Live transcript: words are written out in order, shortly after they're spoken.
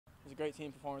great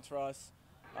team performance for us.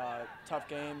 Tough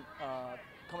game,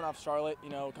 coming off Charlotte,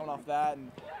 coming off that,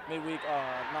 and midweek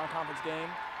non-conference game.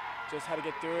 Just had to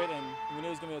get through it, and we knew it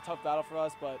was going to be a tough battle for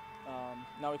us, but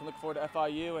now we can look forward to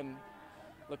FIU and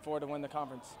look forward to win the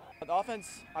conference. The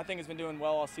offense, I think, has been doing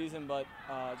well all season, but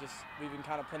we've been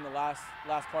kind of putting the last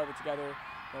part of it together,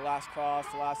 the last cross,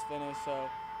 the last finish. So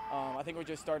I think we're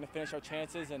just starting to finish our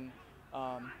chances, and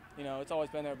it's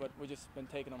always been there, but we've just been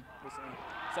taking them recently.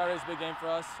 Saturday's a big game for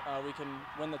us. We can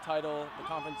win the title, the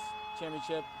conference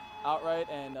championship outright,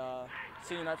 and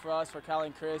senior night for us, for Callie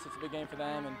and Chris, it's a big game for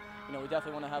them, and we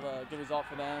definitely want to have a good result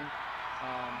for them.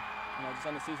 Just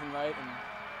end the season right, and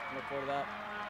look forward to that.